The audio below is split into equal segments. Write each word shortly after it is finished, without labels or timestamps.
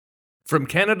From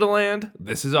Canada land,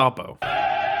 this is Oppo.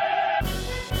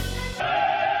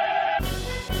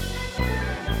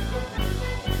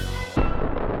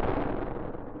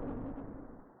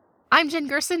 I'm Jen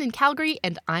Gerson in Calgary,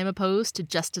 and I'm opposed to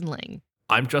Justin Ling.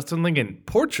 I'm Justin Ling in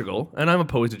Portugal, and I'm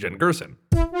opposed to Jen Gerson.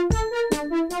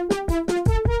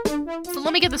 So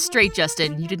let me get this straight,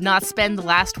 Justin. You did not spend the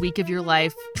last week of your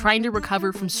life trying to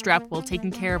recover from strep while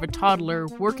taking care of a toddler,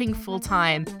 working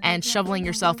full-time, and shoveling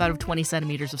yourself out of 20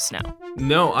 centimeters of snow.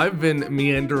 No, I've been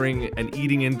meandering and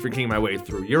eating and drinking my way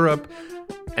through Europe,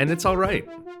 and it's all right.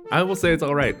 I will say it's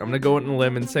all right. I'm going to go out on a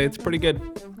limb and say it's pretty good.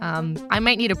 I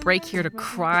might need a break here to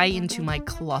cry into my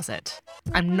closet.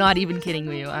 I'm not even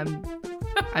kidding you.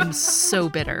 I'm so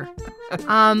bitter.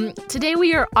 Today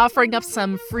we are offering up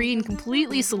some free and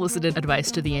completely solicited advice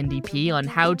to the NDP on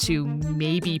how to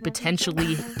maybe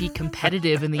potentially be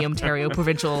competitive in the Ontario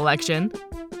provincial election.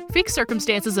 Freak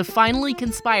circumstances have finally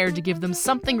conspired to give them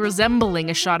something resembling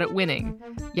a shot at winning.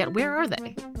 Yet where are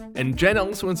they? And Jen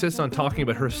also insists on talking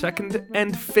about her second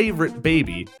and favorite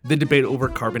baby, the debate over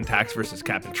carbon tax versus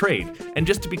cap and trade. And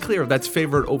just to be clear, that's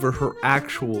favored over her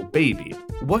actual baby.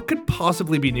 What could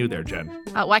possibly be new there, Jen?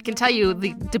 Well, I can tell you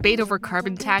the debate over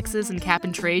carbon taxes and cap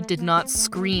and trade did not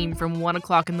scream from 1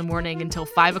 o'clock in the morning until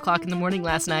 5 o'clock in the morning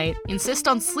last night. Insist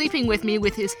on sleeping with me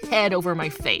with his head over my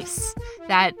face.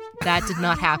 That did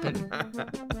not happen.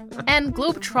 And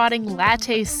globe-trotting,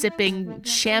 latte-sipping,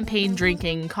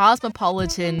 champagne-drinking,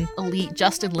 cosmopolitan, elite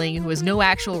Justin Ling, who has no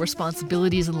actual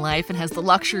responsibilities in life and has the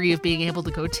luxury of being able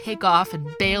to go take off and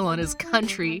bail on his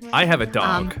country. I have a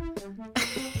dog.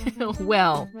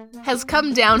 Well, has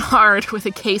come down hard with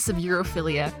a case of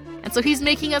Europhilia. And so he's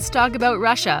making us talk about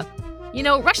Russia. You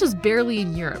know, Russia's barely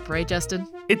in Europe, right, Justin?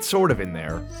 It's sort of in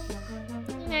there.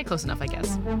 Yeah, close enough, I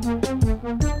guess.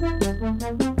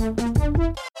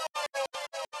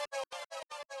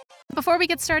 Before we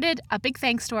get started, a big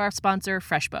thanks to our sponsor,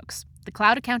 FreshBooks, the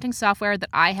cloud accounting software that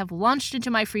I have launched into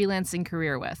my freelancing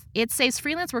career with. It saves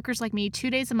freelance workers like me 2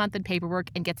 days a month in paperwork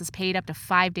and gets us paid up to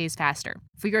 5 days faster.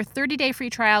 For your 30-day free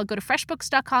trial, go to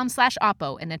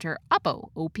freshbooks.com/Oppo and enter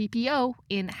Oppo, O-P-P-O,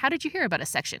 in How Did You Hear About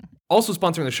Us section. Also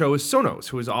sponsoring the show is Sonos,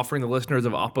 who is offering the listeners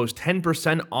of Oppo's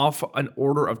 10% off an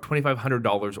order of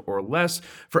 $2,500 or less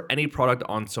for any product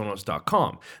on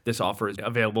Sonos.com. This offer is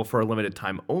available for a limited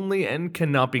time only and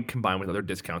cannot be combined with other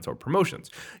discounts or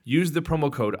promotions. Use the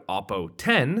promo code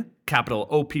OPPO10, capital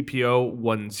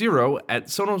OPPO10, at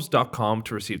Sonos.com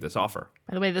to receive this offer.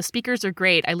 By the way, the speakers are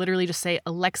great. I literally just say,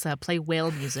 Alexa, play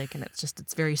whale music, and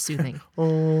it's very soothing.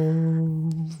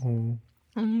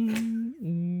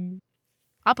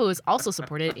 Oppo is also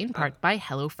supported in part by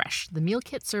HelloFresh, the meal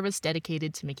kit service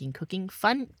dedicated to making cooking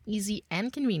fun, easy,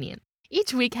 and convenient.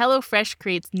 Each week, HelloFresh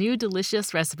creates new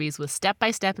delicious recipes with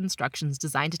step-by-step instructions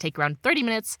designed to take around 30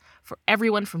 minutes for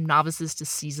everyone from novices to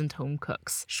seasoned home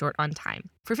cooks, short on time.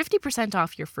 For 50%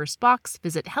 off your first box,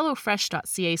 visit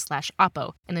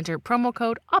hellofresh.ca/Oppo and enter promo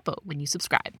code OPPO when you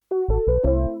subscribe.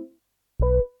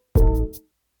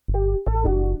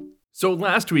 So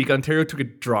last week, Ontario took a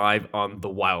drive on the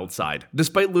wild side.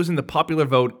 Despite losing the popular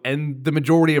vote and the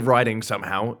majority of ridings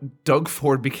somehow, Doug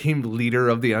Ford became leader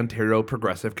of the Ontario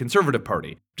Progressive Conservative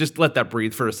Party. Just let that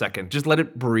breathe for a second. Just let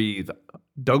it breathe.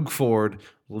 Doug Ford,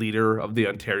 leader of the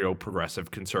Ontario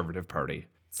Progressive Conservative Party.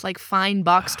 It's like fine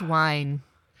boxed wine.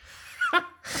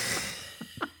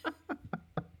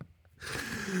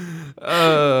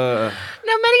 Now,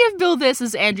 many have billed this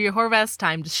as Andrea Horwath's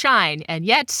time to shine, and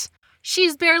yet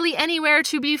she's barely anywhere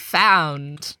to be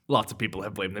found. Lots of people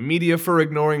have blamed the media for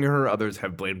ignoring her. Others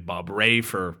have blamed Bob Rae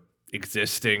for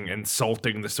existing and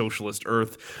salting the socialist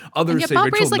earth. Others and yet say Bob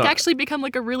Rachel Ray's Nutt actually become a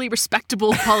really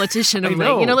respectable politician of I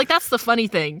know. late. That's the funny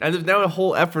thing. And there's now a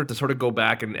whole effort to sort of go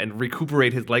back and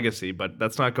recuperate his legacy, but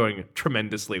that's not going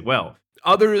tremendously well.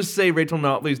 Others say Rachel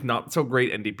Notley's not so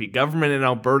great NDP government in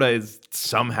Alberta is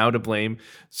somehow to blame.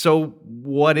 So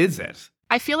what is it?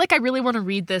 I feel like I really want to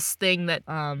read this thing that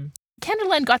Canada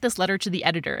Land got this letter to the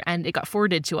editor, and it got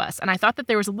forwarded to us. And I thought that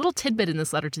there was a little tidbit in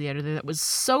this letter to the editor that was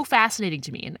so fascinating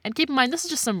to me. And keep in mind, this is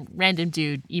just some random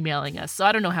dude emailing us, so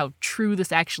I don't know how true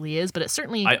this actually is, but it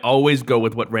certainly... I always go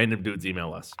with what random dudes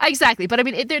email us. Exactly, but I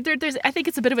mean, there's I think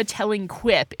it's a bit of a telling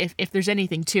quip, if there's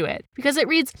anything to it. Because it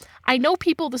reads, I know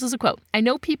people, this is a quote, I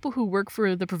know people who work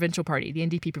for the provincial party, the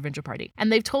NDP provincial party,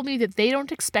 and they've told me that they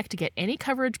don't expect to get any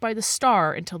coverage by the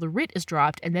Star until the writ is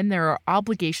dropped, and then there are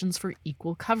obligations for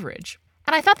equal coverage.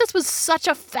 And I thought this was such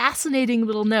a fascinating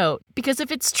little note, because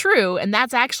if it's true, and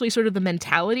that's actually sort of the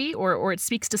mentality, or it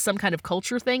speaks to some kind of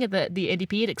culture thing at the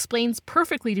NDP, it explains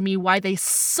perfectly to me why they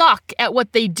suck at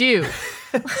what they do.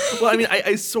 Well, I mean,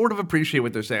 I sort of appreciate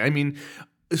what they're saying. I mean,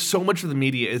 so much of the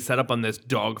media is set up on this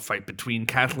dogfight between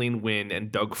Kathleen Wynne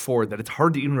and Doug Ford that it's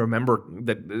hard to even remember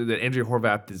that Andrea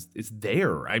Horwath is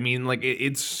there. I mean, like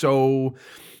it's so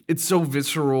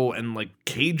visceral and like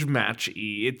cage match-y.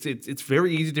 It's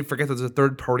very easy to forget there's a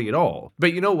third party at all.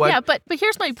 But you know what? Yeah, but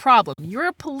here's my problem. You're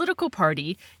a political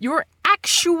party. Your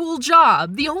actual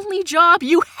job, the only job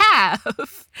you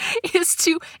have, is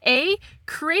to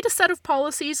create a set of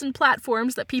policies and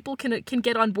platforms that people can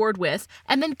get on board with,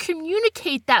 and then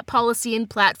communicate that policy and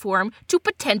platform to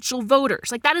potential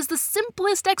voters. Like, that is the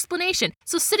simplest explanation.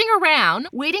 So sitting around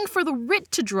waiting for the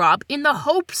writ to drop in the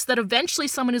hopes that eventually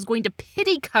someone is going to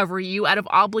pity cover you out of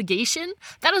obligation,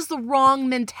 that is the wrong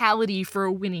mentality for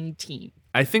a winning team.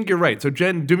 I think you're right. So,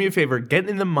 Jen, do me a favor. Get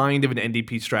in the mind of an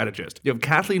NDP strategist. You have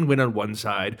Kathleen Wynne on one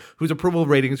side, whose approval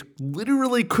ratings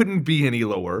literally couldn't be any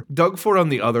lower. Doug Ford on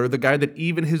the other, the guy that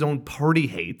even his own party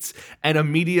hates, and a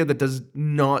media that does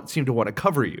not seem to want to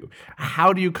cover you.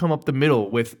 How do you come up the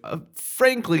middle with a,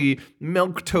 frankly,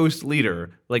 milquetoast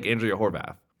leader like Andrea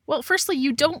Horwath? Well, firstly,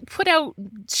 you don't put out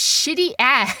shitty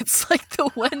ads like the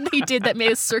one they did that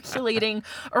made us circulating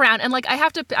around. And like I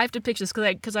have to pitch this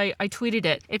because I tweeted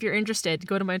it. If you're interested,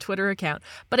 go to my Twitter account.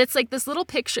 But it's like this little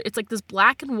picture. It's like this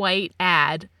black and white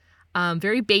ad,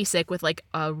 very basic, with like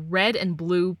a red and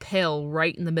blue pill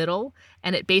right in the middle.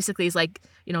 And it basically is like,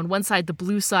 you know, on one side, the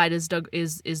blue side is Doug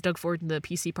Ford and the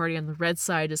PC party. On the red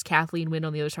side is Kathleen Wynne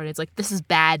on the other side. It's like, this is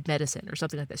bad medicine or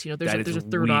something like this. You know, there's a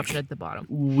third option at the bottom.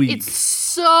 It's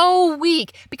so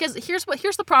weak, because here's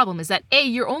the problem is that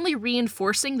you're only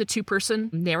reinforcing the two-person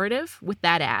narrative with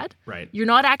that ad. Right. You're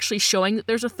not actually showing that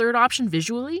there's a third option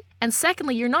visually. And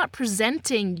secondly, you're not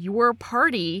presenting your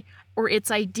party or its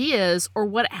ideas or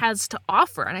what it has to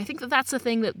offer. And I think that that's the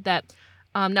thing that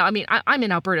now, I mean, I'm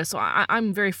in Alberta, so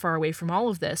I'm very far away from all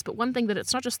of this. But one thing that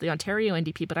it's not just the Ontario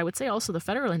NDP, but I would say also the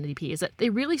federal NDP, is that they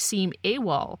really seem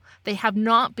AWOL. They have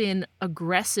not been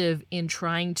aggressive in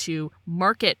trying to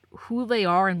market who they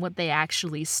are and what they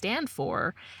actually stand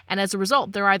for. And as a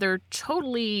result, they're either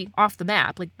totally off the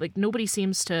map, like nobody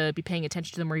seems to be paying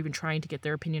attention to them or even trying to get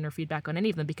their opinion or feedback on any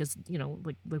of them because, you know,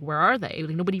 like where are they?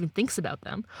 Like, nobody even thinks about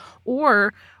them.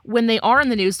 Or when they are in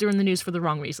the news, they're in the news for the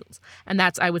wrong reasons. And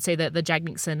that's, I would say, that the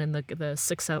Nixon and the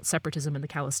Sikh separatism and the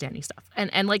Khalistani stuff.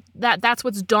 And like that's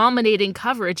what's dominating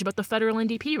coverage about the federal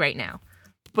NDP right now.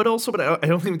 But I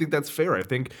don't even think that's fair. I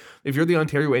think if you're the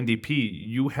Ontario NDP,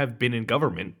 you have been in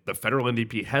government. The federal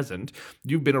NDP hasn't.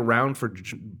 You've been around for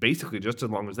basically just as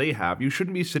long as they have. You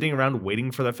shouldn't be sitting around waiting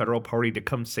for the federal party to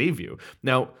come save you.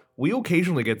 Now, we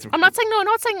occasionally get some. I'm not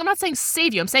saying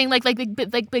save you. I'm saying like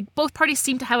both parties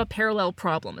seem to have a parallel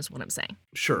problem, is what I'm saying.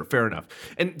 Sure, fair enough.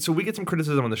 And so we get some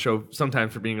criticism on the show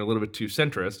sometimes for being a little bit too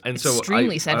centrist. And so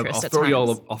extremely centrist. I'll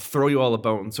throw you all a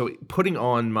bone. So putting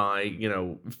on my, you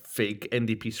know, fake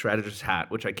NDP strategist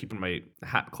hat, which I keep in my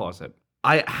hat closet,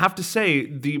 I have to say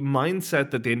the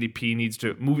mindset that the NDP needs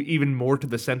to move even more to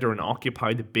the center and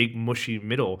occupy the big mushy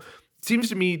middle seems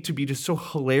to me to be just so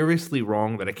hilariously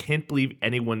wrong that I can't believe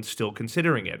anyone's still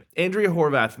considering it. Andrea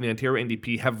Horwath and the Ontario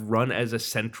NDP have run as a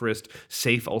centrist,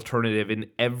 safe alternative in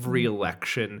every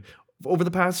election over the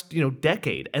past, you know,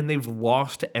 decade, and they've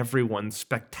lost to everyone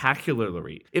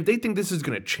spectacularly. If they think this is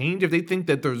going to change, if they think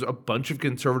that there's a bunch of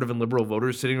conservative and liberal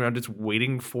voters sitting around just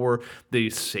waiting for the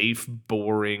safe,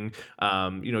 boring,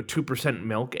 2%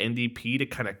 milk NDP to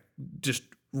kind of just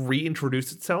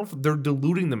reintroduce itself, they're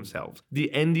deluding themselves.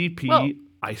 The NDP,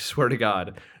 I swear to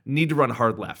God, need to run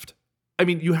hard left. I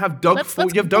mean, you have Doug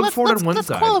Ford on one side. Let's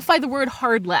qualify the word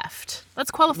hard left.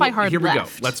 Let's qualify hard left. Here we go.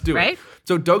 Let's do it.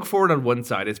 So Doug Ford on one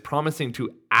side is promising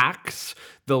to axe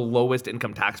the lowest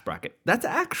income tax bracket. That's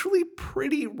actually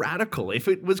pretty radical. If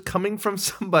it was coming from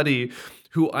somebody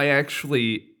who I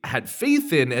actually had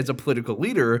faith in as a political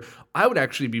leader, I would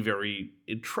actually be very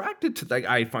attracted to that.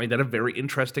 I find that a very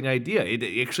interesting idea. It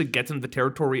actually gets into the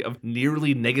territory of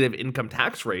nearly negative income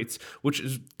tax rates, which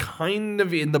is kind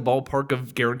of in the ballpark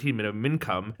of guaranteed minimum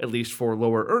income, at least for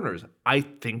lower earners. I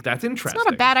think that's interesting. It's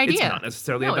not a bad idea. It's not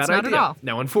necessarily a bad idea. At all.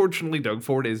 Now, unfortunately, Doug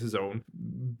Ford is his own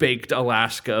baked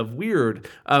Alaska of weird.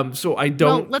 So I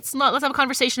don't. Well, let's have a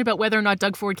conversation about whether or not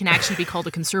Doug Ford can actually be called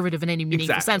a conservative in any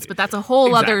meaningful sense. But that's a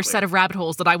whole other set of rabbit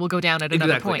holes that I will go down at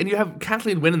another point. And you have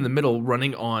Kathleen Wynne in the middle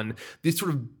running on this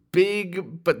sort of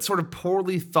big but sort of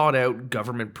poorly thought out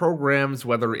government programs,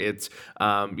 whether it's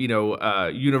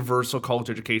universal college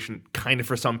education kind of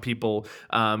for some people,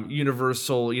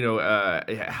 universal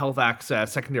health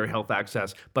access, secondary health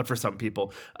access, but for some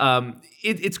people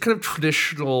it's kind of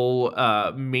traditional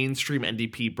mainstream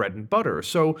NDP bread and butter.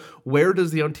 So where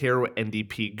does the Ontario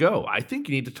NDP go? I think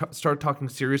you need to start talking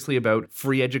seriously about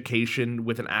free education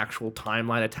with an actual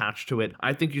timeline attached to it.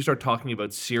 I think you start talking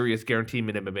about serious guaranteed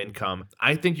minimum income.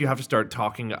 I think you have to start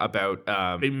talking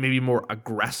about maybe more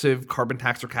aggressive carbon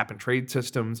tax or cap and trade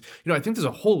systems. I think there's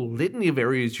a whole litany of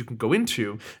areas you can go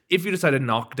into if you decide to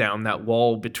knock down that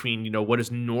wall between, what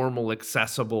is normal,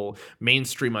 accessible,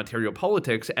 mainstream Ontario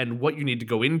politics and what you need to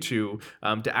go into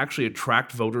to actually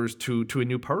attract voters to a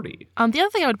new party. The other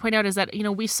thing I would point out is that,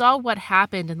 we saw what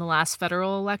happened in the last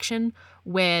federal election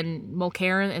when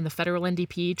Mulcair and the federal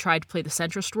NDP tried to play the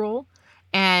centrist role,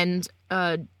 and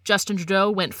Justin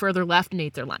Trudeau went further left and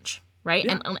ate their lunch, right?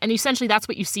 Yeah. And essentially that's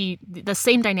what you see. The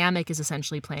same dynamic is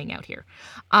essentially playing out here.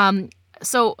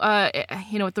 So,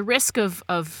 at the risk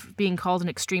of being called an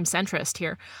extreme centrist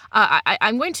here,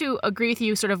 I'm going to agree with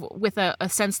you sort of with a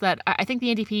sense that I think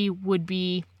the NDP would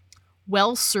be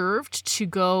well served to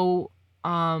go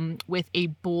with a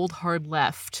bold, hard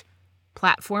left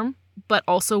platform, but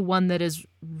also one that is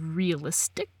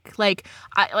realistic.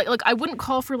 I wouldn't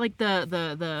call for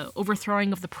the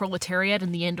overthrowing of the proletariat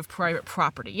and the end of private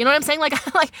property. You know what I'm saying?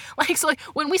 So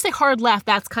when we say hard left,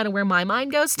 that's kind of where my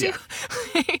mind goes to. Yeah.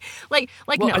 No.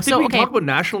 I think we can talk about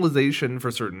nationalization for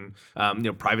certain,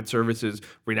 private services,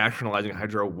 renationalizing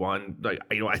Hydro One.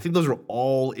 I think those are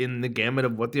all in the gamut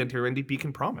of what the Ontario NDP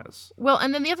can promise. Well,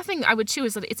 and then the other thing I would too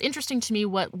is that it's interesting to me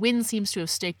what Wynne seems to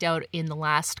have staked out in the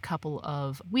last couple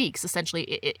of weeks. Essentially,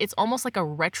 it's almost like a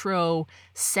retro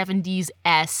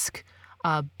 70s-esque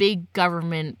big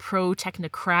government,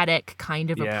 pro-technocratic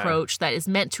kind of approach that is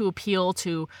meant to appeal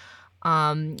to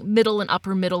middle and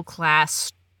upper middle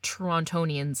class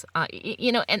Torontonians.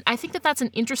 And I think that that's an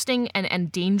interesting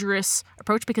and dangerous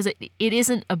approach because it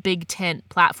isn't a big tent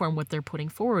platform what they're putting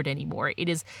forward anymore. It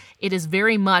is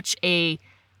very much a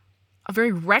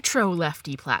very retro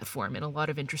lefty platform in a lot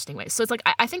of interesting ways. So it's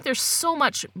I think there's so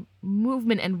much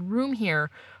movement and room here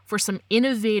for some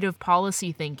innovative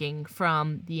policy thinking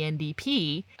from the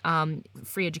NDP.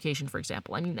 Free education, for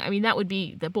example. I mean that would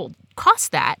be the bold.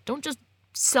 Cost that. Don't just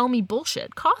sell me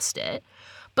bullshit. Cost it.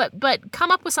 But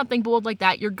come up with something bold like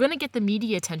that. You're going to get the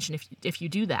media attention if you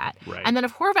do that. Right. And then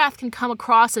if Horwath can come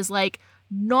across as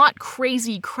not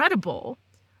crazy credible.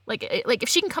 If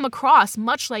she can come across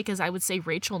much like as I would say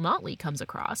Rachel Notley comes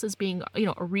across as being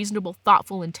a reasonable,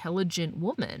 thoughtful, intelligent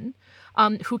woman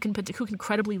who can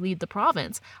credibly lead the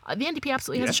province, the NDP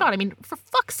absolutely has a shot. I mean, for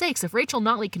fuck's sakes, if Rachel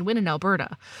Notley can win in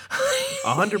Alberta,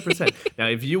 100%. Now,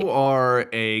 if you are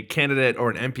a candidate or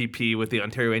an MPP with the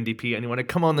Ontario NDP and you want to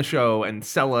come on the show and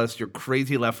sell us your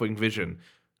crazy left-wing vision,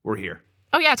 we're here.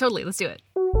 Oh yeah, totally. Let's do it.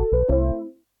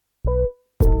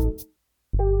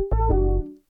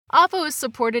 Oppo is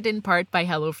supported in part by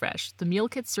HelloFresh, the meal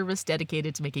kit service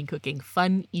dedicated to making cooking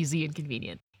fun, easy, and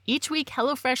convenient. Each week,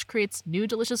 HelloFresh creates new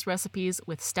delicious recipes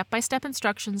with step-by-step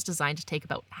instructions designed to take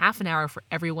about half an hour for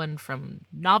everyone from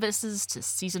novices to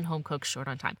seasoned home cooks short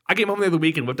on time. I came home the other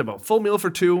week and whipped up a full meal for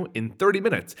two in 30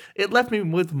 minutes. It left me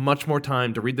with much more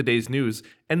time to read the day's news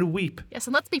and weep. Yes,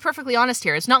 and let's be perfectly honest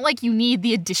here. It's not like you need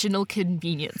the additional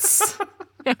convenience.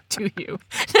 No, do you?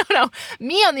 No.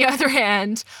 Me, on the other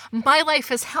hand, my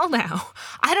life is hell now.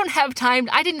 I don't have time.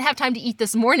 I didn't have time to eat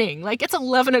this morning. It's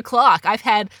 11 o'clock. I've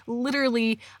had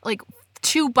literally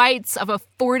 2 bites of a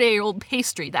 4-day-old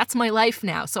pastry. That's my life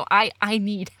now. So I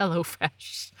need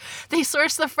HelloFresh. They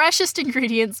source the freshest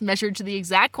ingredients measured to the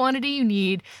exact quantity you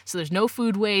need. So there's no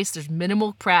food waste, there's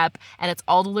minimal prep, and it's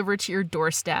all delivered to your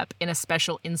doorstep in a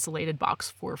special insulated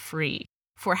box for free.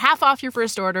 For half off your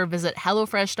first order, visit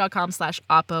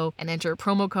HelloFresh.com/Oppo and enter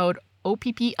promo code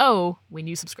OPPO when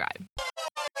you subscribe.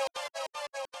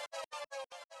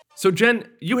 So, Jen,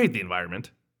 you hate the environment.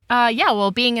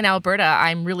 Well, being in Alberta,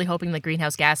 I'm really hoping that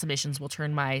greenhouse gas emissions will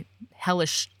turn my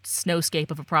hellish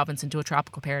snowscape of a province into a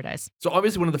tropical paradise. So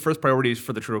obviously one of the first priorities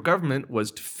for the Trudeau government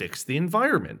was to fix the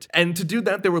environment. And to do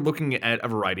that, they were looking at a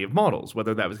variety of models,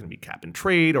 whether that was going to be cap and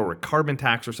trade or a carbon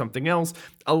tax or something else.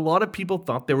 A lot of people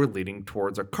thought they were leaning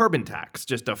towards a carbon tax,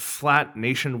 just a flat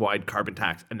nationwide carbon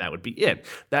tax, and that would be it.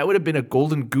 That would have been a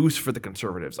golden goose for the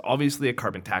Conservatives. Obviously, a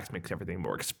carbon tax makes everything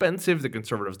more expensive. The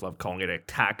Conservatives love calling it a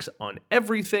tax on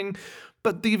everything.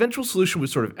 But the eventual solution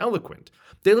was sort of eloquent.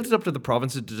 They left it up to the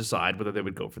provinces to decide whether they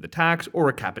would go for the tax or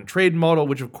a cap-and-trade model,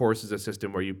 which of course is a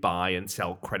system where you buy and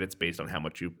sell credits based on how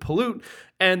much you pollute,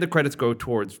 and the credits go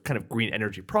towards kind of green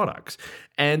energy products.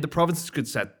 And the provinces could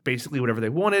set basically whatever they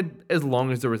wanted as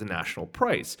long as there was a national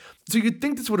price. So you'd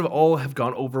think this would have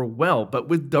gone over well, but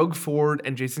with Doug Ford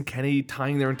and Jason Kenney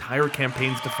tying their entire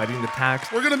campaigns to fighting the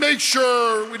tax, we're going to make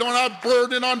sure we don't have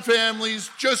burden on families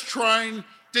just trying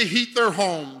to heat their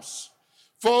homes.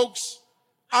 Folks,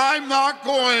 I am not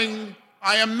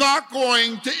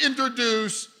going to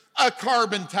introduce a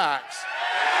carbon tax.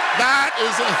 That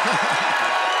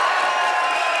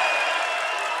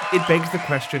is it begs the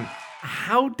question,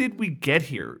 how did we get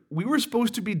here? We were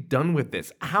supposed to be done with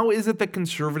this. How is it that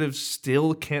conservatives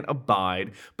still can't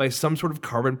abide by some sort of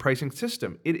carbon pricing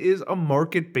system? It is a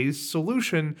market-based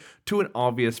solution to an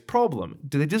obvious problem.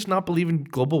 Do they just not believe in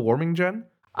global warming, Jen?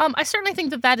 I certainly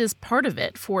think that is part of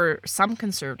it for some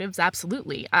conservatives,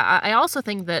 absolutely. I also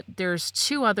think that there's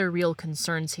two other real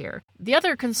concerns here. The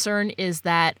other concern is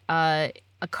that a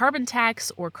carbon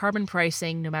tax or carbon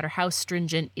pricing, no matter how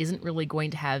stringent, isn't really going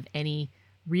to have any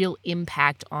real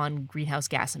impact on greenhouse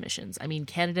gas emissions. I mean,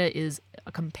 Canada is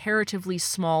a comparatively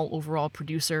small overall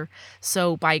producer,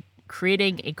 so by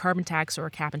creating a carbon tax or a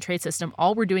cap and trade system,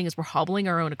 all we're doing is we're hobbling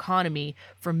our own economy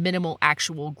for minimal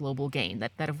actual global gain.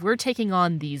 That if we're taking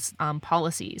on these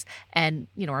policies and,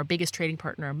 our biggest trading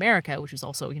partner, America, which is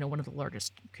also, one of the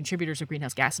largest contributors of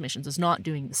greenhouse gas emissions, is not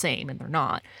doing the same, and they're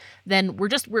not, then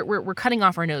we're cutting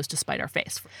off our nose to spite our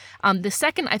face. The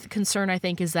second concern, I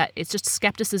think, is that it's just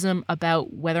skepticism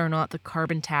about whether or not the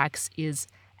carbon tax is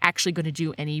actually going to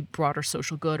do any broader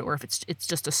social good, or if it's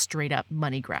just a straight up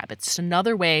money grab. It's just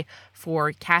another way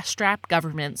for cash-strapped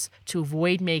governments to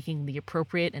avoid making the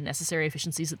appropriate and necessary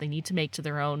efficiencies that they need to make to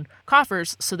their own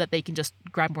coffers so that they can just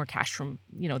grab more cash from,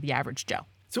 the average Joe.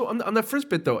 So on the first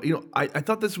bit, though, I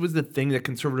thought this was the thing that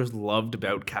conservatives loved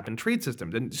about cap-and-trade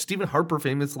systems. And Stephen Harper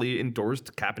famously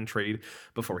endorsed cap-and-trade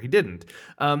before he didn't.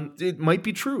 It might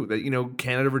be true that,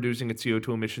 Canada reducing its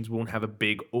CO2 emissions won't have a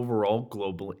big overall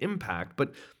global impact.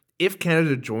 But if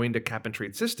Canada joined a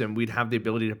cap-and-trade system, we'd have the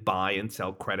ability to buy and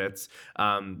sell credits,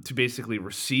 to basically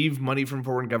receive money from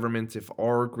foreign governments if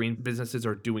our green businesses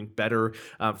are doing better,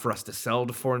 for us to sell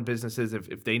to foreign businesses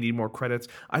if they need more credits.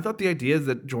 I thought the idea is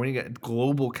that joining a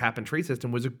global cap-and-trade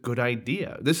system was a good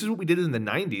idea. This is what we did in the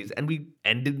 90s, and we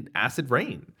ended acid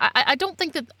rain. I don't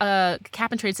think that a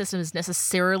cap-and-trade system is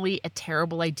necessarily a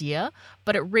terrible idea,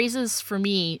 but it raises, for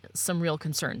me, some real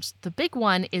concerns. The big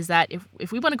one is that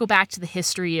if we want to go back to the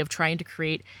history of trying to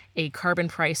create a carbon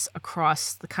price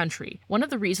across the country, one of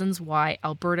the reasons why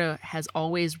Alberta has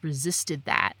always resisted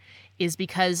that is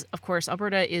because, of course,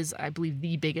 Alberta is, I believe,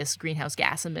 the biggest greenhouse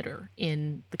gas emitter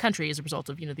in the country as a result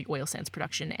of, the oil sands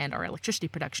production and our electricity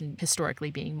production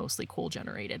historically being mostly coal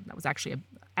generated. That was actually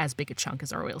as big a chunk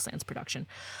as our oil sands production.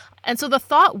 And so the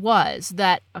thought was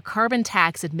that a carbon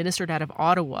tax administered out of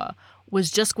Ottawa was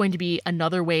just going to be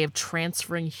another way of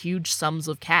transferring huge sums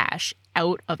of cash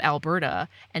out of Alberta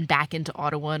and back into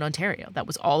Ottawa and Ontario. That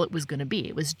was all it was going to be.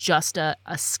 It was just a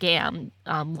scam,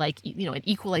 an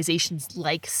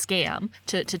equalizations-like scam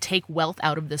to take wealth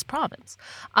out of this province.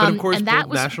 But of course,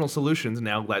 national solutions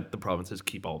now let the provinces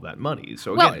keep all that money.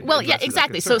 So yeah,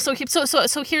 exactly. So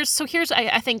here's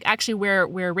I think actually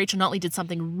where Rachel Notley did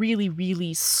something really,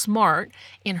 really smart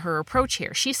in her approach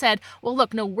here. She said, well,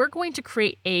 look, no, we're going to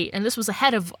create and this was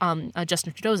ahead of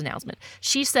Justin Trudeau's announcement.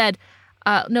 She said,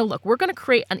 no, look, we're going to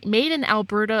create a made in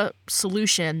Alberta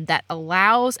solution that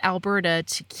allows Alberta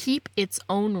to keep its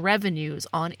own revenues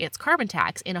on its carbon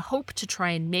tax in a hope to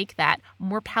try and make that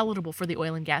more palatable for the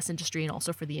oil and gas industry and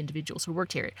also for the individuals who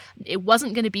worked here. It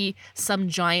wasn't going to be some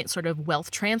giant sort of wealth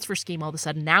transfer scheme all of a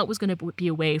sudden. Now it was going to be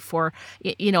a way for,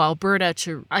 Alberta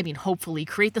to, hopefully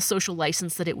create the social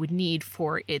license that it would need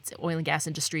for its oil and gas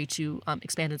industry to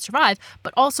expand and survive,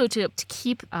 but also to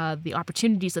keep the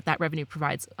opportunities that revenue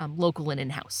provides local and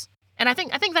in-house. And I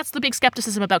think that's the big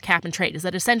skepticism about cap and trade, is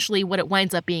that essentially what it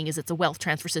winds up being is it's a wealth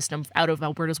transfer system out of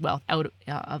Alberta's wealth, out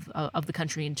of the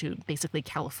country into basically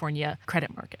California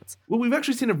credit markets. Well, we've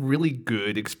actually seen a really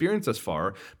good experience thus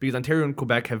far because Ontario and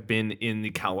Quebec have been in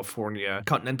the California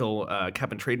continental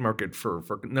cap and trade market for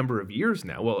a number of years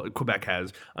now. Well, Quebec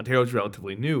has. Ontario's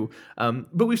relatively new.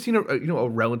 But we've seen a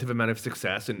relative amount of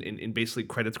success in basically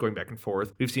credits going back and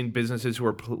forth. We've seen businesses who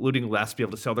are polluting less be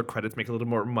able to sell their credits, make a little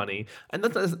more money. And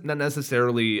that's not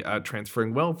necessarily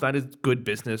transferring wealth. That is good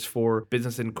business for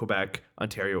business in Quebec,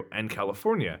 Ontario, and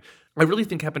California. I really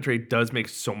think cap and trade does make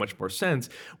so much more sense.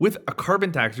 With a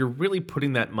carbon tax, you're really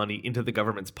putting that money into the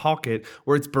government's pocket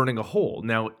where it's burning a hole.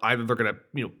 Now, either they're going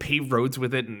to, pave roads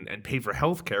with it and pay for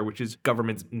healthcare, which is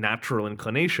government's natural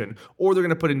inclination, or they're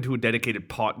going to put it into a dedicated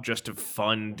pot just to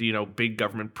fund, big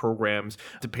government programs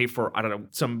to pay for,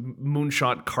 some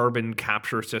moonshot carbon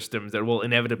capture systems that will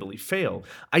inevitably fail.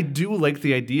 I do like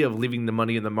the idea of leaving the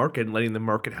money in the market and letting the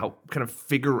market help kind of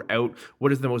figure out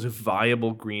what is the most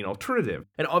viable green alternative.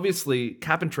 And obviously,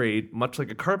 cap and trade, much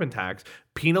like a carbon tax,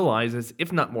 penalizes,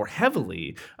 if not more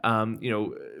heavily,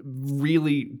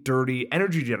 really dirty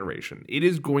energy generation. It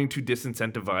is going to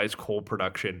disincentivize coal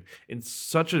production in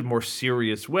such a more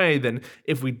serious way than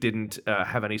if we didn't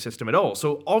have any system at all.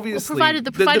 So obviously, provided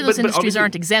those industries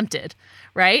aren't exempted,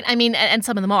 right? I mean, and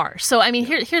some of them are. So I mean,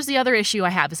 here's the other issue I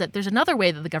have is that there's another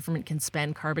way that the government can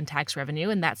spend carbon tax revenue,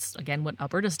 and that's again what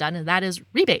Alberta's done, and that is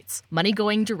rebates, money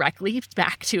going directly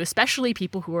back to especially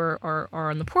people who are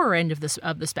on the poorer end of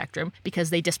the spectrum, because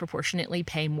they disproportionately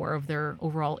pay more of their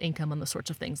overall income on the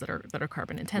sorts of things that are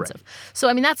carbon intensive. Right. So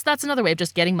I mean, that's another way of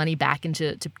just getting money back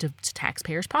into to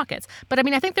taxpayers' pockets. But I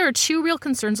mean, I think there are two real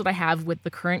concerns that I have with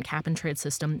the current cap and trade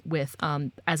system with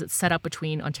as it's set up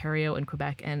between Ontario and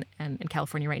Quebec and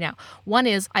California right now. One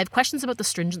is I have questions about the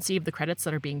stringency of the credits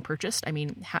that are being purchased. I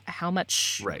mean, how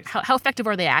much, right. how effective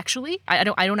are they actually? I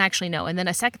don't actually know. And then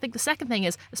the second thing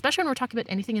is, especially when we're talking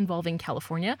about anything involving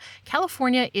California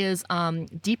is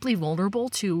deeply vulnerable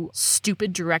to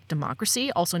stupid direct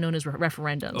democracy, also known as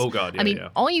referendums. Oh God, yeah. I mean,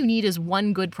 all you need is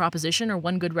one good proposition or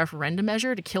one good referendum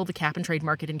measure to kill the cap and trade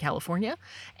market in California,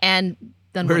 and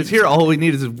then whereas here, all we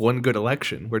need is one good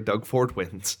election where Doug Ford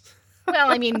wins. Well,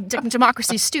 I mean,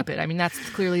 democracy is stupid. I mean, that's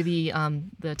clearly the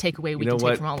takeaway we can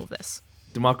take from all of this.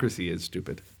 Democracy is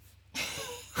stupid.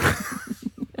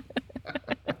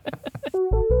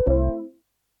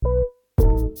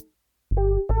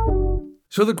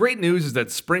 So the great news is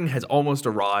that spring has almost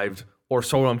arrived, or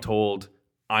so I'm told.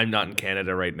 I'm not in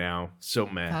Canada right now, so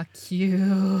meh. Fuck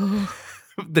you.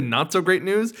 The not so great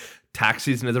news, tax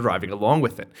season is arriving along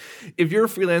with it. If you're a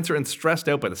freelancer and stressed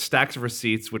out by the stacks of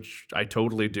receipts, which I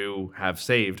totally do have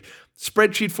saved,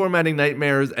 spreadsheet formatting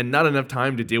nightmares, and not enough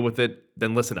time to deal with it,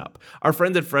 then listen up. Our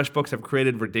friends at FreshBooks have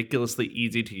created ridiculously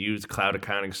easy to use cloud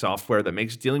accounting software that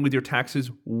makes dealing with your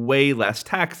taxes way less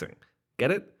taxing.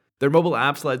 Get it? Their mobile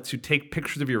apps let you take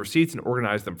pictures of your receipts and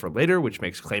organize them for later, which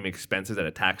makes claiming expenses at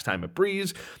a tax time a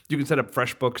breeze. You can set up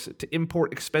FreshBooks to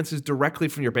import expenses directly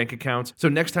from your bank accounts. So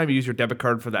next time you use your debit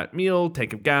card for that meal,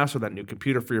 tank of gas, or that new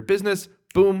computer for your business,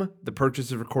 boom, the purchase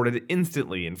is recorded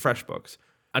instantly in FreshBooks.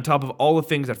 On top of all the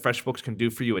things that FreshBooks can do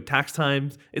for you at tax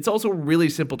times, it's also really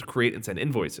simple to create and send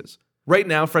invoices. Right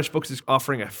now, FreshBooks is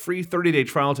offering a free 30-day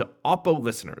trial to Oppo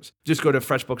listeners. Just go to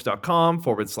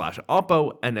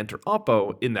freshbooks.com/Oppo and enter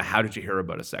Oppo in the How Did You Hear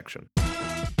About Us section.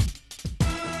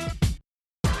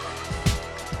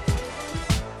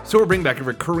 So we're bringing back a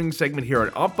recurring segment here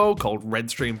at Oppo called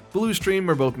Red Stream, Blue Stream,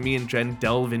 where both me and Jen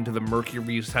delve into the murky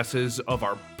recesses of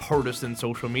our partisan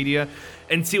social media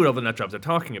and see what all the nutjobs are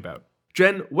talking about.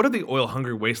 Jen, what are the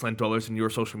oil-hungry wasteland dwellers in your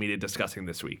social media discussing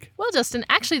this week? Well, Justin,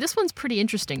 actually, this one's pretty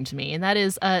interesting to me, and that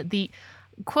is the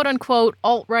quote-unquote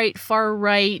alt-right,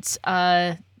 far-right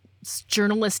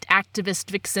journalist, activist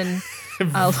vixen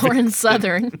Lauren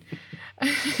Southern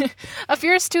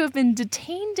appears to have been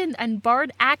detained and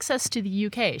barred access to the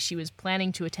UK. She was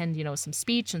planning to attend, some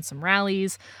speech and some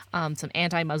rallies, some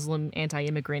anti-Muslim,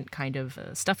 anti-immigrant kind of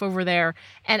stuff over there,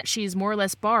 and she's more or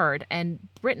less barred. And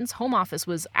Britain's Home Office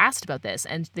was asked about this,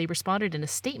 and they responded in a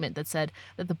statement that said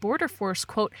that the border force,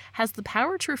 quote, has the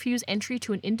power to refuse entry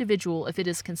to an individual if it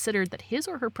is considered that his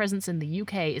or her presence in the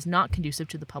UK is not conducive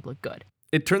to the public good.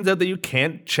 It turns out that you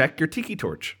can't check your tiki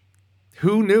torch.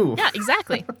 Who knew? Yeah,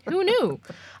 exactly. Who knew?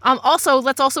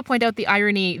 Let's also point out the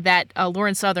irony that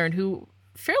Lauren Southern, who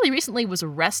fairly recently was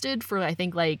arrested for, I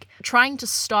think, trying to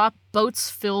stop boats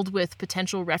filled with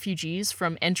potential refugees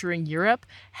from entering Europe,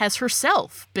 has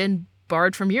herself been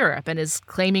barred from Europe and is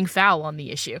claiming foul on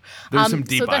the issue. There's some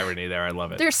deep irony there. I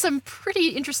love it. There's some pretty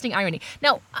interesting irony.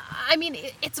 Now, I mean,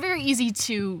 it's very easy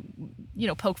to,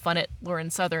 poke fun at Lauren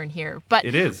Southern here, but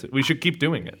it is. We should keep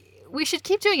doing it. We should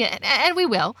keep doing it, and we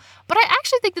will. But I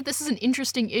actually think that this is an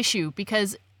interesting issue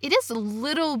because It is a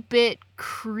little bit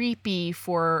creepy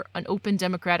for an open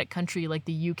democratic country like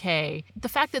the UK. The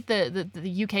fact that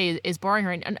the UK is barring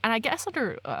her, and I guess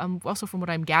under, also from what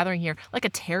I'm gathering here, like a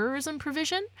terrorism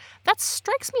provision, that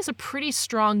strikes me as a pretty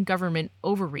strong government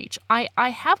overreach. I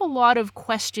have a lot of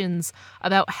questions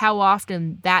about how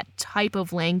often that type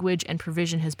of language and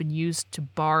provision has been used to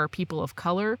bar people of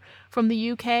color from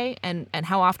the UK, and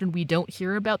how often we don't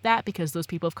hear about that because those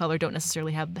people of color don't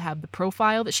necessarily have the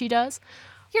profile that she does.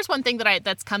 Here's one thing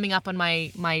that's coming up on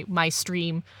my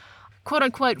stream. Quote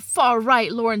unquote, far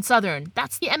right Lauren Southern.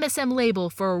 That's the MSM label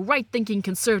for a right thinking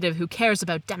conservative who cares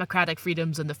about democratic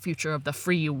freedoms and the future of the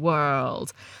free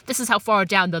world. This is how far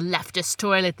down the leftist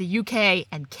toilet the UK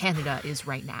and Canada is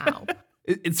right now.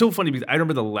 It's so funny because I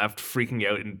remember the left freaking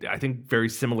out in, I think, very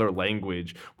similar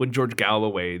language when George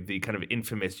Galloway, the kind of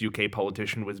infamous UK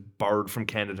politician, was barred from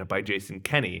Canada by Jason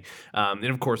Kenney. And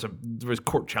of course, there was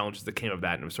court challenges that came of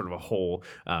that, and it was sort of a whole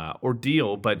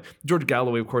ordeal. But George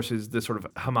Galloway, of course, is this sort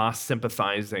of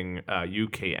Hamas-sympathizing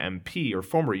UK MP, or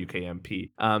former UK MP.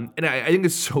 And I think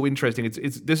it's so interesting.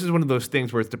 This is one of those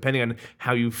things where it's depending on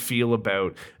how you feel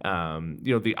about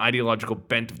the ideological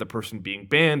bent of the person being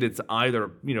banned. It's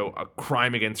either a crime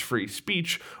against free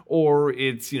speech, or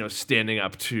it's standing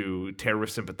up to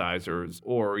terrorist sympathizers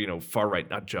or far right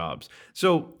nut jobs.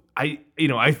 So I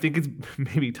think it's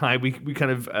maybe time we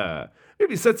kind of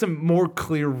maybe set some more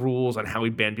clear rules on how we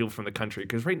ban people from the country,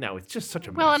 because right now it's just such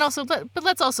a mess. Well, and also, but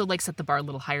let's also set the bar a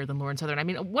little higher than Lauren Southern. I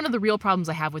mean, one of the real problems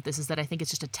I have with this is that I think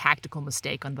it's just a tactical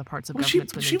mistake on the parts of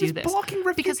governments when they do this. She was blocking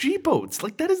refugee boats.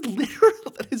 That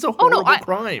is a horrible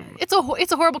crime. It's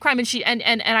a horrible crime,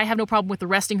 and I have no problem with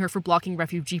arresting her for blocking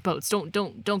refugee boats.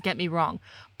 Don't get me wrong.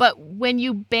 But when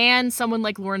you ban someone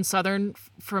like Lauren Southern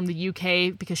from the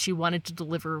UK because she wanted to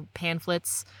deliver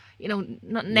pamphlets,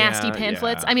 nasty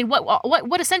pamphlets. Yeah. I mean,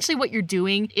 what essentially what you're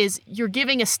doing is you're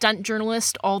giving a stunt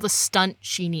journalist all the stunt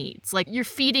she needs. You're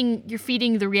feeding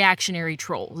the reactionary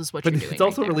trolls is what you're doing. But it's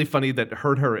also really funny that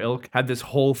her ilk had this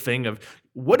whole thing of,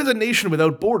 what is a nation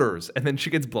without borders? And then she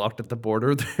gets blocked at the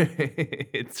border.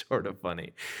 It's sort of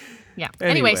funny. Yeah.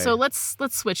 Anyway, so let's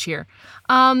switch here.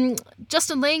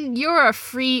 Justin Ling, you're a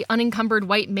free, unencumbered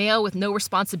white male with no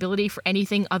responsibility for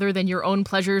anything other than your own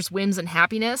pleasures, whims, and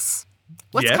happiness.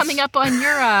 What's coming up on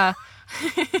your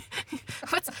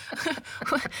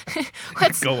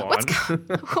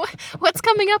what's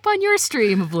coming up on your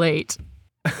stream of late?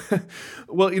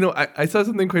 Well, I saw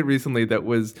something quite recently that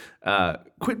was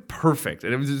quite perfect,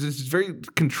 and it was just very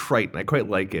contrite, and I quite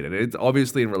like it. And it's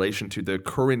obviously in relation to the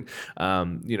current,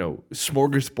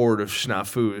 smorgasbord of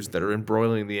snafus that are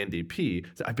embroiling the NDP.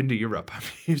 So I've been to Europe. I'm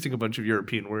using a bunch of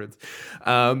European words.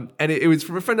 And it was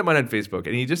from a friend of mine on Facebook,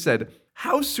 and he just said,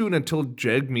 how soon until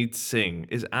Jagmeet Singh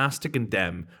is asked to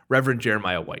condemn Reverend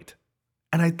Jeremiah White?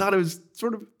 And I thought it was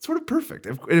sort of perfect.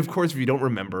 And of course, if you don't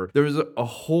remember, there was a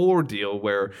whole ordeal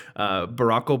where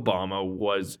Barack Obama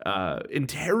was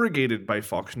interrogated by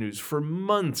Fox News for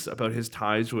months about his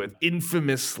ties with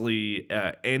infamously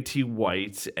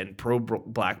anti-white and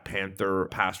pro-Black Panther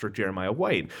pastor Jeremiah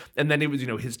White. And then it was,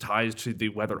 his ties to the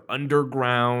Weather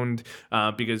Underground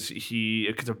because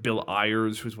of Bill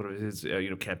Ayers, who's one of his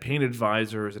campaign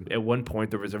advisors. And at one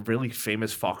point, there was a really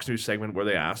famous Fox News segment where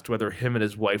they asked whether him and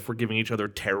his wife were giving each other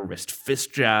terrorist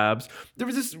fist jabs. There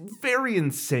was this very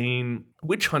insane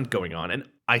witch hunt going on, and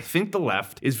I think the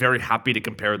left is very happy to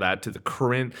compare that to the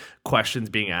current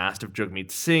questions being asked of Jagmeet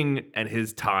Singh and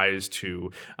his ties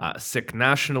to Sikh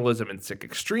nationalism and Sikh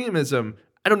extremism.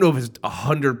 I don't know if it's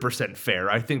 100%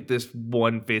 fair. I think this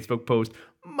one Facebook post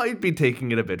might be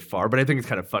taking it a bit far, but I think it's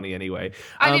kind of funny anyway.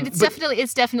 I mean,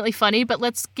 it's definitely funny, but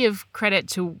let's give credit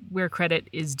to where credit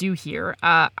is due here.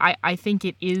 I think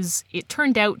it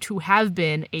turned out to have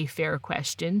been a fair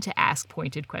question to ask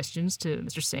pointed questions to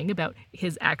Mr. Singh about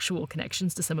his actual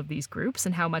connections to some of these groups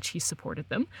and how much he supported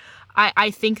them. I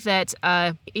think that,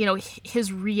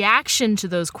 his reaction to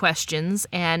those questions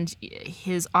and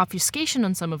his obfuscation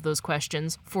on some of those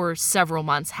questions for several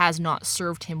months has not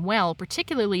served him well,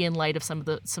 particularly in light of some of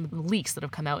the leaks that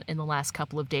have come out in the last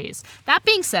couple of days. That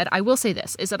being said, I will say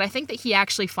this, is that I think that he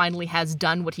actually finally has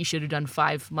done what he should have done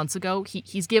 5 months ago.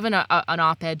 He's given an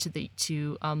op-ed to the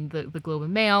Globe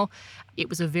and Mail. It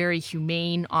was a very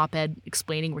humane op-ed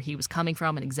explaining where he was coming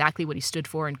from and exactly what he stood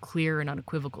for in clear and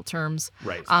unequivocal terms.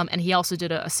 Right. And he also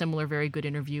did a similar very good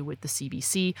interview with the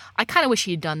CBC. I kind of wish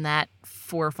he had done that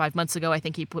 4 or 5 months ago. I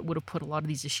think he would have put a lot of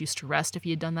these issues to rest if he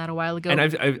had done that a while ago. And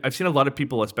I've seen a lot of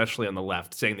people, especially on the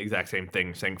left, saying the exact same thing.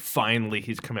 applauding, saying finally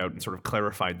he's come out and sort of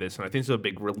clarified this. And I think it's a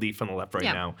big relief on the left right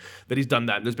now that he's done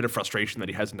that. And there's been a frustration that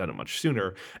he hasn't done it much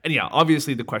sooner. And yeah,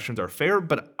 obviously the questions are fair,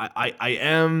 but I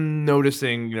am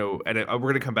noticing, and we're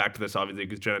going to come back to this obviously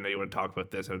because Jen, I know you want to talk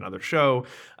about this at another show.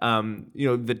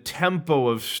 The tempo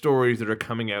of stories that are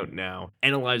coming out now,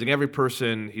 analyzing every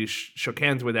person he's shook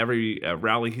hands with, every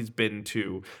rally he's been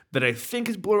to, that I think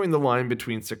is blurring the line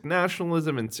between Sikh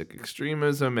nationalism and Sikh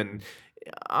extremism. And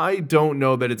I don't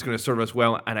know that it's going to serve us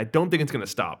well, and I don't think it's going to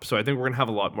stop. So I think we're going to have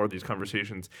a lot more of these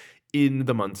conversations in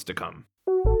the months to come.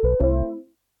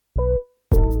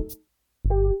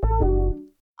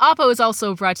 Oppo is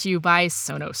also brought to you by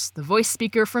Sonos, the voice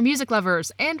speaker for music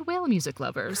lovers and whale music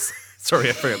lovers. Sorry,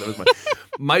 I forgot that was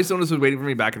my Sonos was waiting for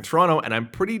me back in Toronto, and I'm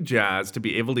pretty jazzed to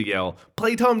be able to yell,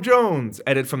 "Play Tom Jones,"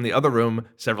 edit from the other room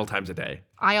several times a day.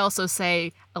 I also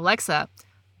say, Alexa,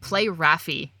 play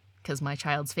Raffi, because my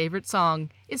child's favorite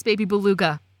song is Baby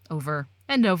Beluga, over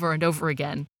and over and over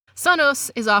again.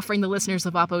 Sonos is offering the listeners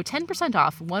of Oppo 10%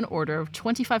 off one order of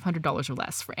 $2,500 or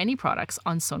less for any products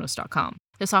on Sonos.com.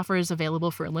 This offer is available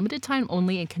for a limited time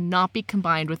only and cannot be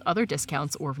combined with other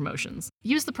discounts or promotions.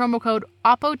 Use the promo code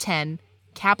OPPO10,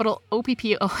 capital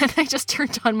OPPO, and I just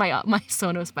turned on my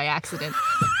Sonos by accident.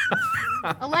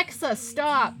 Alexa,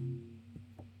 stop.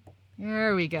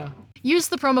 There we go. Use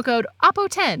the promo code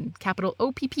OPPO10, capital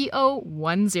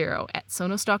OPPO10 at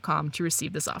Sonos.com to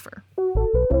receive this offer.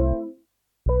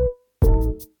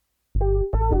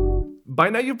 By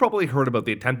now, you've probably heard about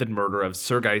the attempted murder of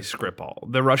Sergei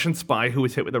Skripal, the Russian spy who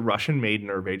was hit with a Russian-made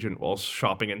nerve agent while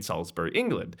shopping in Salisbury,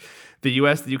 England. The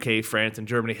US, the UK, France, and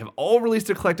Germany have all released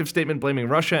a collective statement blaming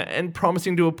Russia and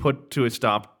promising to put to a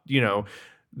stop,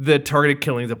 the targeted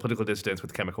killings of political dissidents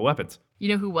with chemical weapons. You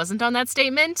know who wasn't on that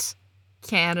statement?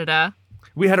 Canada.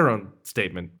 We had our own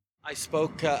statement. I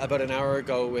spoke about an hour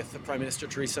ago with Prime Minister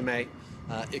Theresa May.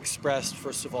 Expressed,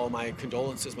 first of all, my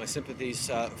condolences, my sympathies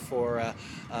for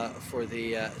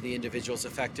the individuals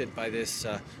affected by this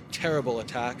terrible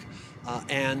attack,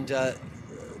 and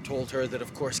told her that,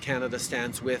 of course, Canada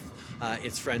stands with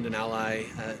its friend and ally,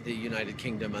 the United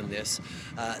Kingdom, on this.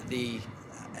 The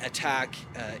attack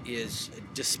is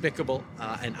despicable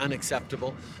and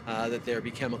unacceptable, that there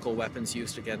be chemical weapons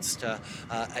used against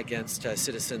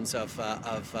citizens of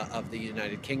the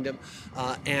United Kingdom,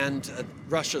 and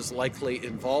Russia's likely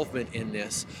involvement in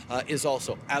this is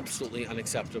also absolutely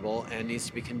unacceptable and needs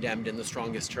to be condemned in the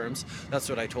strongest terms. That's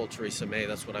what I told Theresa May.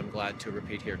 That's what I'm glad to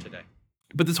repeat here today.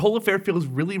 But this whole affair feels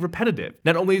really repetitive.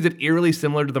 Not only is it eerily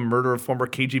similar to the murder of former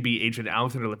KGB agent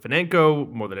Alexander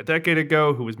Litvinenko more than a decade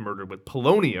ago, who was murdered with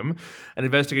polonium. An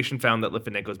investigation found that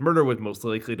Litvinenko's murder was most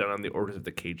likely done on the orders of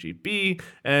the KGB.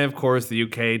 And of course, the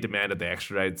UK demanded they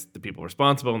extradite the people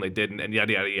responsible, and they didn't, and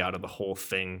yada, yada, yada. The whole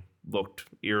thing looked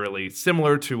eerily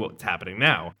similar to what's happening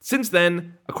now. Since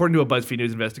then, according to a BuzzFeed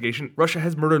News investigation, Russia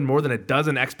has murdered more than a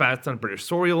dozen expats on British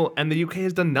soil, and the UK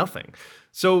has done nothing.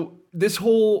 So this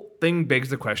whole thing begs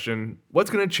the question, what's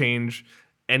going to change,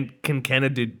 and can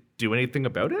Canada do anything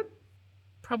about it?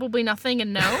 Probably nothing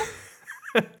and no.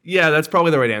 Yeah, that's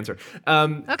probably the right answer.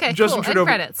 Okay, Justin cool. Trudeau, End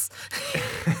credits.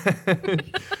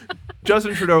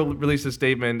 Justin Trudeau released a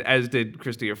statement, as did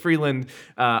Chrystia Freeland,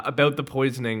 about the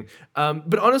poisoning.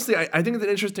 But honestly, I think it's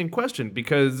an interesting question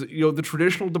because the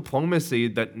traditional diplomacy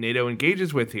that NATO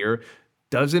engages with here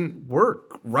doesn't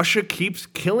work. Russia keeps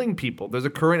killing people. There's a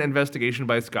current investigation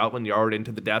by Scotland Yard into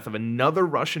the death of another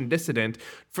Russian dissident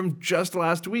from just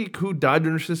last week who died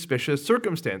under suspicious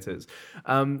circumstances.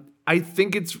 I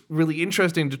think it's really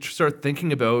interesting to start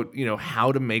thinking about,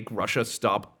 how to make Russia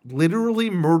stop literally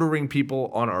murdering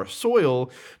people on our soil,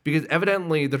 because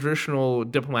evidently the traditional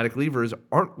diplomatic levers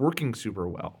aren't working super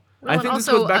well. Well, I think this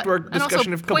goes back to our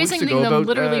discussion of a couple weeks ago poisoning them about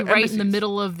literally right embassies. in the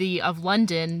middle of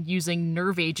London using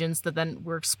nerve agents that then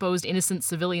were exposed innocent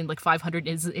civilian, like 500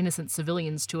 innocent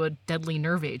civilians to a deadly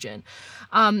nerve agent.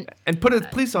 And put a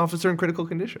police officer in critical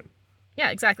condition. Yeah,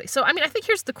 exactly. So, I think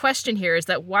here's the question here is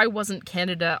that why wasn't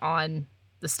Canada on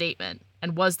the statement?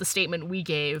 And was the statement we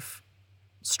gave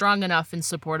strong enough in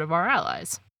support of our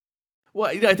allies? Well,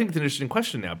 I think it's an interesting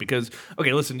question now because,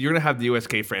 okay, listen, you're going to have the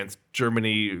UK, France,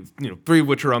 Germany, three of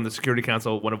which are on the Security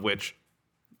Council, one of which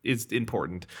is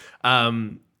important,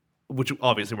 which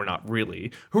obviously we're not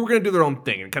really, who are going to do their own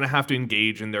thing and kind of have to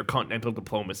engage in their continental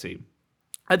diplomacy.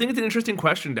 I think it's an interesting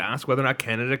question to ask whether or not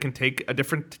Canada can take a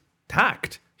different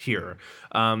tact here.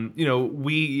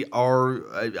 We are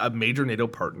a major NATO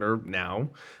partner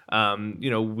now.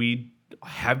 We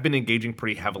have been engaging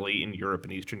pretty heavily in Europe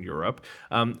and Eastern Europe.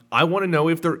 I want to know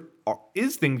if there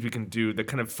is things we can do that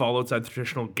kind of fall outside the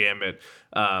traditional gamut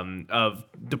of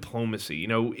diplomacy. You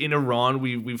know, in Iran,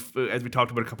 we've as we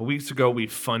talked about a couple weeks ago, we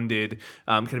funded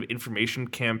kind of information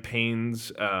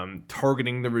campaigns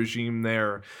targeting the regime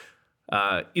there.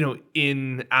 You know,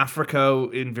 in Africa,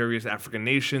 in various African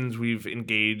nations, we've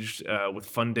engaged with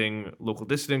funding local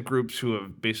dissident groups who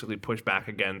have basically pushed back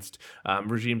against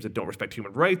regimes that don't respect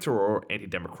human rights or are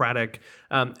anti-democratic.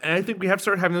 And I think we have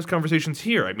started having those conversations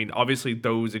here. I mean, obviously,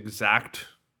 those exact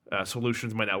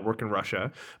solutions might not work in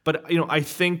Russia, but you know, I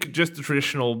think just the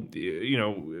traditional, you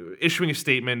know, issuing a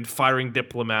statement, firing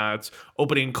diplomats,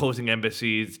 opening and closing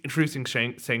embassies, introducing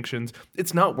sanctions,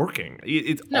 it's not working.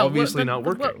 It's obviously not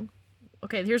working.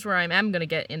 Okay, here's where I'm going to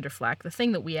get into flack. The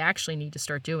thing that we actually need to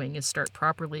start doing is start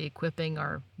properly equipping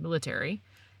our military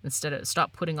instead of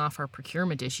stop putting off our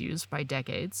procurement issues by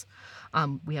decades.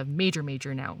 We have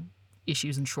major now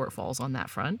issues and shortfalls on that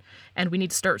front. And we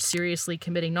need to start seriously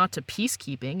committing not to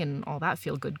peacekeeping and all that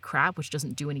feel-good crap, which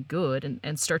doesn't do any good,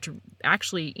 and start to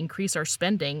actually increase our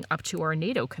spending up to our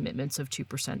NATO commitments of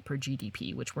 2% per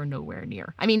GDP, which we're nowhere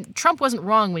near. I mean, Trump wasn't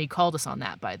wrong when he called us on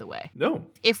that, by the way. No.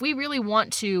 If we really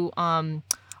want to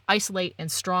isolate and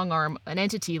strong-arm an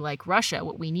entity like Russia,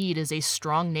 what we need is a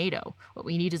strong NATO. What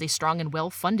we need is a strong and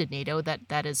well-funded NATO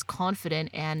that is confident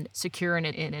and secure in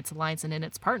its alliance and in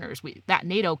its partners. That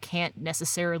NATO can't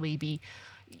necessarily be,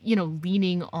 you know,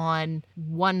 leaning on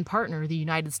one partner, the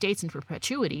United States, in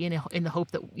perpetuity in the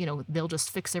hope that, you know, they'll just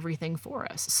fix everything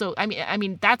for us. So, I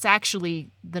mean, that's actually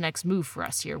the next move for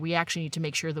us here. We actually need to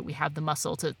make sure that we have the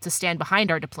muscle to stand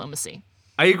behind our diplomacy.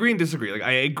 I agree and disagree. Like,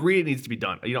 I agree it needs to be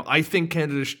done. You know, I think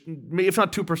Canada, if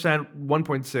not 2%, 1.6,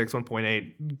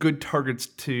 1.8, good targets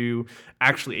to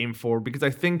actually aim for, because I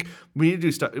think we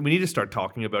need to start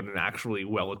talking about an actually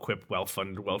well-equipped,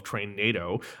 well-funded, well-trained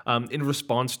NATO in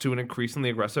response to an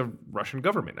increasingly aggressive Russian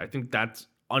government. I think that's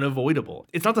unavoidable.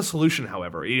 It's not the solution,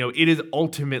 however. You know, it is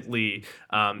ultimately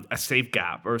a safe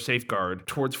gap or a safeguard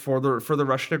towards further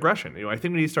Russian aggression. You know, I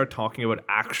think we need to start talking about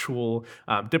actual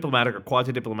diplomatic or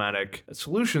quasi-diplomatic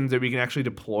solutions that we can actually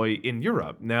deploy in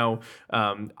Europe. Now,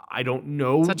 I don't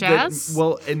know such as,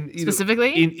 well, and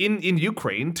specifically in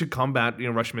Ukraine, to combat, you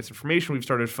know, Russian misinformation, we've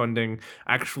started funding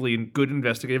actually good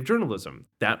investigative journalism.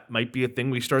 That might be a thing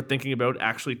we start thinking about,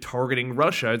 actually targeting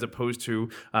Russia as opposed to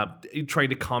trying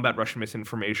to combat Russian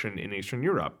misinformation in Eastern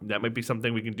Europe. That might be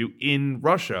something we can do in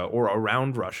Russia or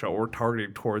around Russia or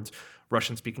targeted towards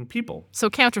Russian-speaking people. So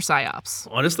counter-PsyOps.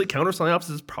 Honestly,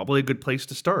 counter-PsyOps is probably a good place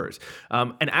to start.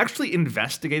 And actually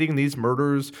investigating these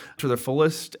murders to the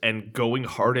fullest and going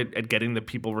hard at getting the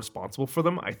people responsible for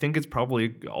them, I think it's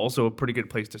probably also a pretty good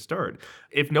place to start.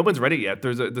 If no one's read it yet,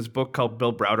 there's this book called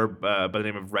Bill Browder by the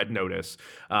name of Red Notice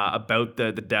about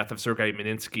the death of Sergei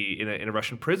Magnitsky in a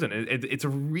Russian prison. It's a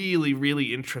really,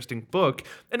 really interesting book,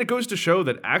 and it goes to show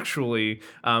that actually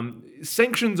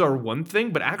sanctions are one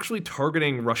thing, but actually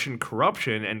targeting Russian corruption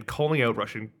and calling out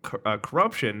Russian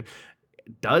corruption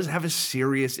does have a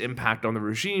serious impact on the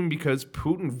regime, because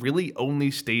Putin really only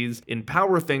stays in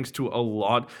power thanks to a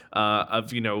lot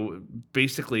of, you know,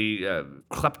 basically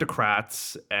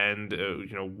kleptocrats and,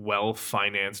 you know,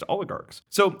 well-financed oligarchs.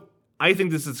 So I think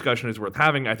this discussion is worth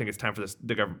having. I think it's time for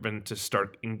the government to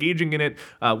start engaging in it.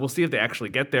 We'll see if they actually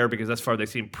get there, because thus far they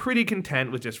seem pretty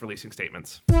content with just releasing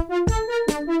statements.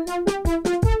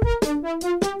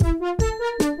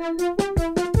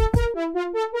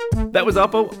 That was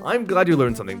Oppo. I'm glad you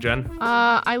learned something, Jen.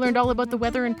 I learned all about the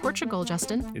weather in Portugal,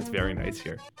 Justin. It's very nice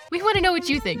here. We want to know what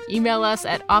you think. Email us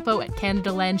at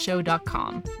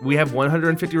oppo@canadalandshow.com. We have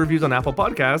 150 reviews on Apple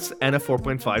Podcasts and a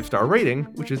 4.5-star rating,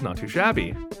 which is not too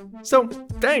shabby. So,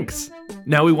 thanks.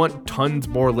 Now we want tons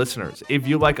more listeners. If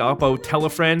you like Oppo, tell a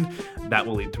friend. That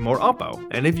will lead to more Oppo.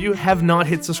 And if you have not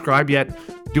hit subscribe yet,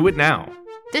 do it now.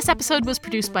 This episode was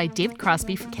produced by David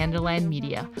Crosby for Canadaland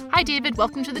Media. Hi, David.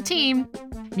 Welcome to the team.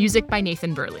 Music by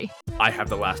Nathan Burley. I have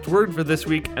the last word for this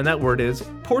week, and that word is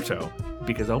Porto,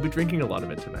 because I'll be drinking a lot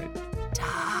of it tonight.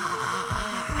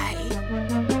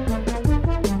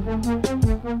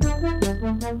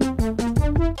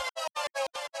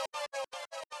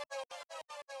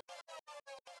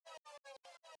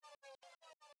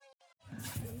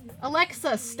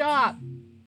 Alexa, stop.